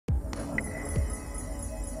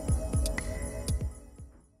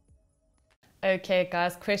Okay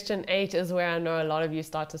guys, question 8 is where I know a lot of you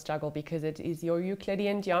start to struggle because it is your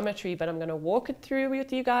Euclidean geometry, but I'm going to walk it through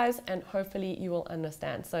with you guys and hopefully you will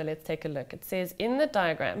understand. So let's take a look. It says in the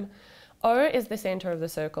diagram, O is the center of the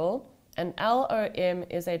circle and LOM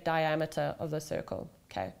is a diameter of the circle.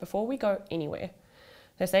 Okay, before we go anywhere,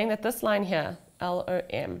 they're saying that this line here,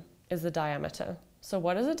 LOM, is the diameter. So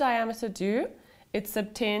what does a diameter do? It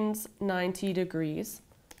subtends 90 degrees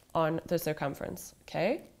on the circumference,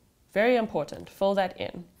 okay? Very important, fill that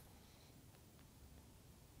in.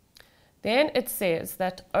 Then it says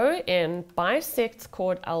that ON bisects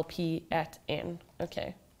chord LP at N.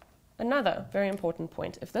 Okay, another very important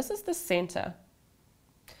point. If this is the center,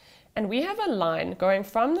 and we have a line going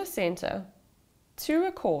from the center to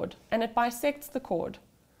a chord, and it bisects the chord,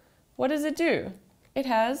 what does it do? It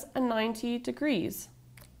has a 90 degrees.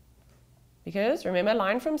 Because remember,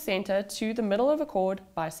 line from center to the middle of a chord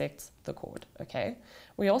bisects the chord, okay?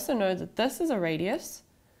 We also know that this is a radius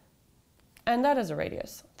and that is a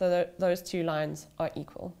radius. So those two lines are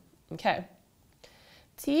equal, okay?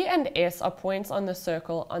 T and S are points on the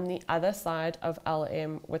circle on the other side of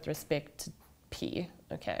LM with respect to P,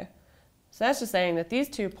 okay? So that's just saying that these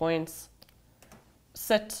 2 points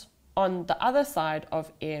sit on the other side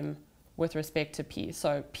of M with respect to P.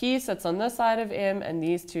 So P sits on this side of M and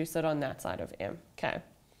these two sit on that side of M. Okay.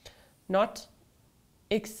 Not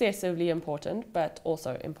excessively important, but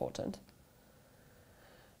also important.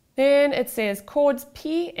 Then it says chords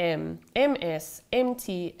PM, MS,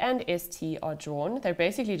 MT, and ST are drawn. They're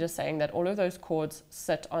basically just saying that all of those chords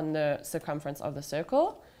sit on the circumference of the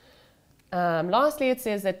circle. Lastly, it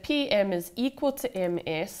says that PM is equal to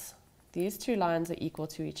MS. These two lines are equal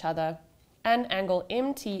to each other. And angle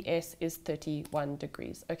MTS is 31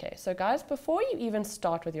 degrees. Okay, so guys, before you even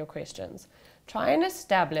start with your questions, try and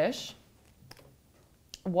establish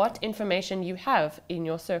what information you have in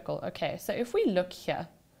your circle. Okay, so if we look here,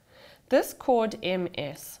 this chord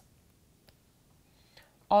MS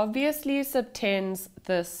obviously subtends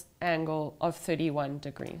this angle of 31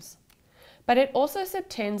 degrees, but it also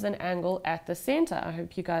subtends an angle at the center. I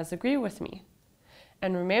hope you guys agree with me.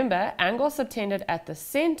 And remember, angle subtended at the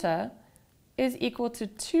center is equal to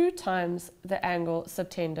 2 times the angle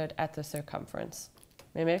subtended at the circumference.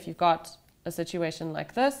 Remember, if you've got a situation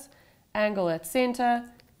like this, angle at center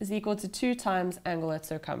is equal to 2 times angle at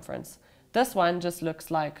circumference. This one just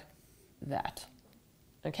looks like that.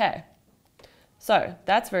 Okay, so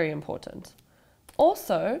that's very important.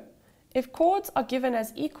 Also, if chords are given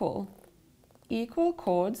as equal, equal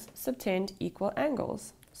chords subtend equal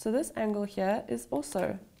angles. So this angle here is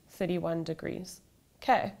also 31 degrees.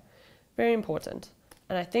 Okay. Very important.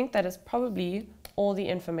 And I think that is probably all the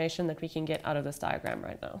information that we can get out of this diagram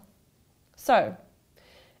right now. So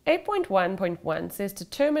 8.1.1 says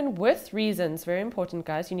determine with reasons, very important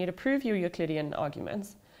guys, you need to prove your Euclidean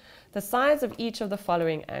arguments, the sides of each of the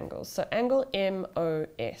following angles. So angle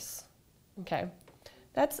MOS, okay,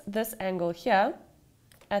 that's this angle here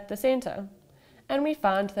at the center. And we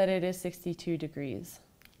found that it is 62 degrees.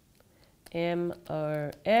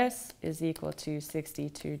 MOS is equal to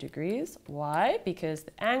 62 degrees. Why? Because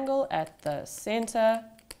the angle at the center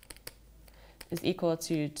is equal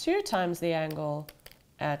to 2 times the angle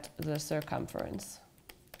at the circumference.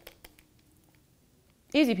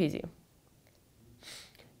 Easy peasy.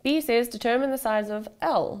 B says determine the size of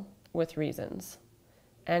L with reasons.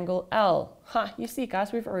 Angle L. You see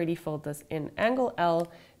guys, we've already filled this in. Angle L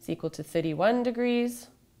is equal to 31 degrees.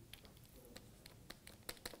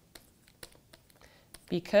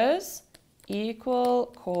 Because equal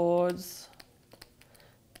chords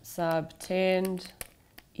subtend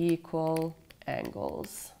equal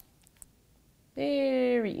angles.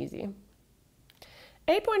 Very easy.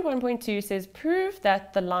 8.1.2 says prove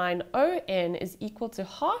that the line ON is equal to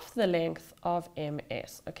half the length of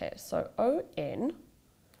MS. Okay, so ON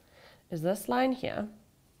is this line here,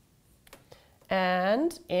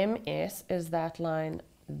 and MS is that line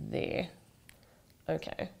there.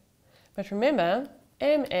 Okay, but remember,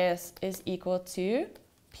 MS is equal to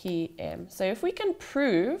PM. So if we can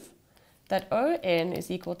prove that ON is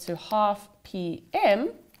equal to half PM,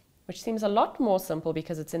 which seems a lot more simple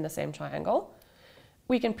because it's in the same triangle,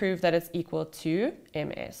 we can prove that it's equal to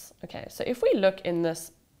MS. Okay, so if we look in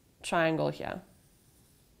this triangle here,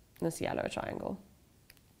 this yellow triangle,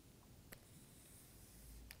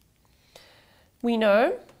 we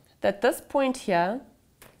know that this point here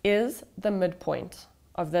is the midpoint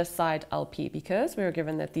of this side LP because we were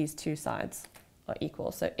given that these two sides are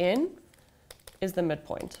equal. So N is the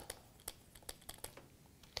midpoint.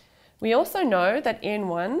 We also know that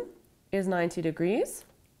N1 is 90 degrees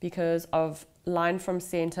because of line from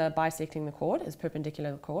center bisecting the chord is perpendicular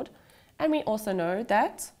to the chord, And we also know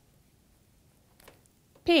that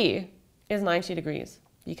P is 90 degrees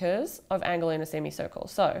because of angle in a semicircle.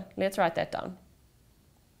 So let's write that down.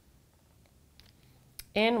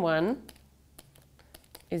 N1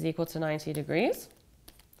 is equal to 90 degrees.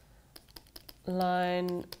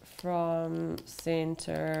 Line from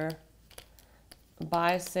center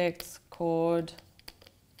bisects chord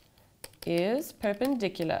is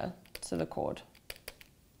perpendicular to the chord.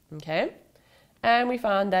 Okay, and we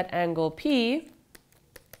found that angle P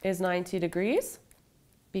is 90 degrees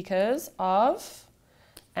because of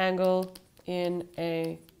angle in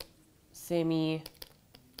a semicircle.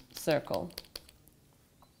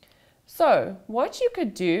 So what you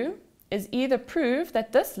could do is either prove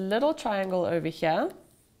that this little triangle over here,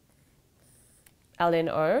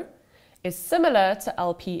 LNO, is similar to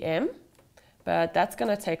LPM, but that's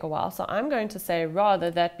going to take a while. So I'm going to say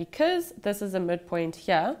rather that because this is a midpoint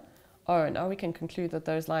here, oh, now we can conclude that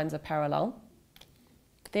those lines are parallel.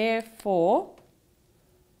 Therefore,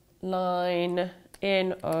 line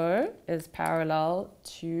NO is parallel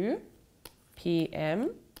to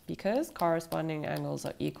PM because corresponding angles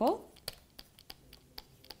are equal.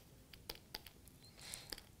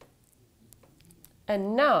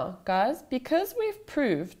 And now, guys, because we've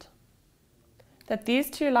proved that these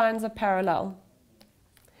two lines are parallel,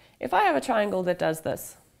 if I have a triangle that does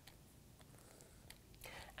this,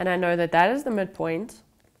 and I know that that is the midpoint,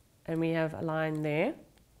 and we have a line there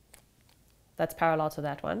that's parallel to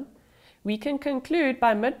that one, we can conclude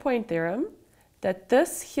by midpoint theorem that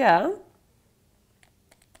this here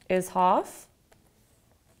is half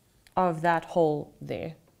of that hole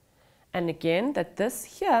there. And again, that this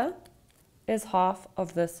here is half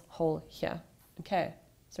of this hole here. Okay,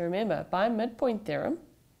 so remember, by midpoint theorem,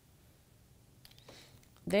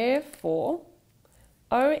 therefore,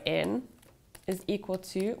 ON is equal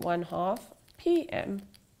to 1/2 PM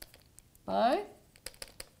by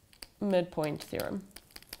midpoint theorem.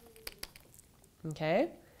 Okay,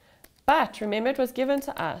 but remember it was given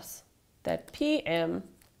to us that PM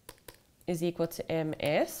is equal to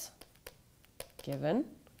MS, given,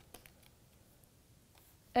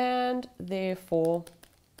 and therefore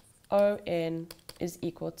ON is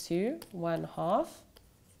equal to 1/2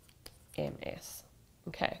 MS.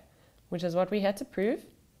 Okay, which is what we had to prove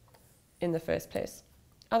in the first place.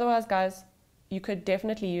 Otherwise, guys, you could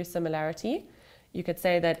definitely use similarity. You could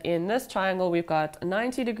say that in this triangle we've got a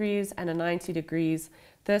 90 degrees and a 90 degrees.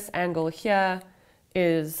 This angle here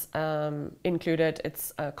is included,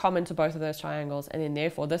 it's common to both of those triangles, and then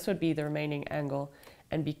therefore this would be the remaining angle.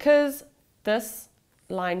 And because this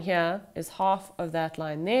line here is half of that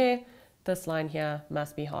line there, this line here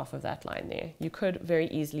must be half of that line there. You could very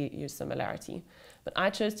easily use similarity, but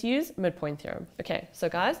I chose to use midpoint theorem. Okay, so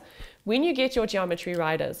guys, when you get your geometry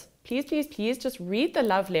riders, please, please, please just read the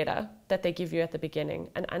love letter that they give you at the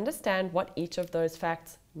beginning and understand what each of those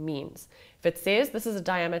facts means. If it says this is a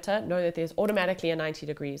diameter, know that there's automatically a 90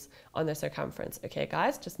 degrees on the circumference. Okay,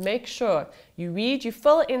 guys, just make sure you read, you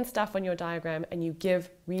fill in stuff on your diagram, and you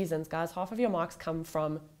give reasons. Guys, half of your marks come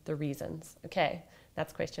from the reasons. Okay,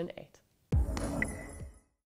 that's question 8.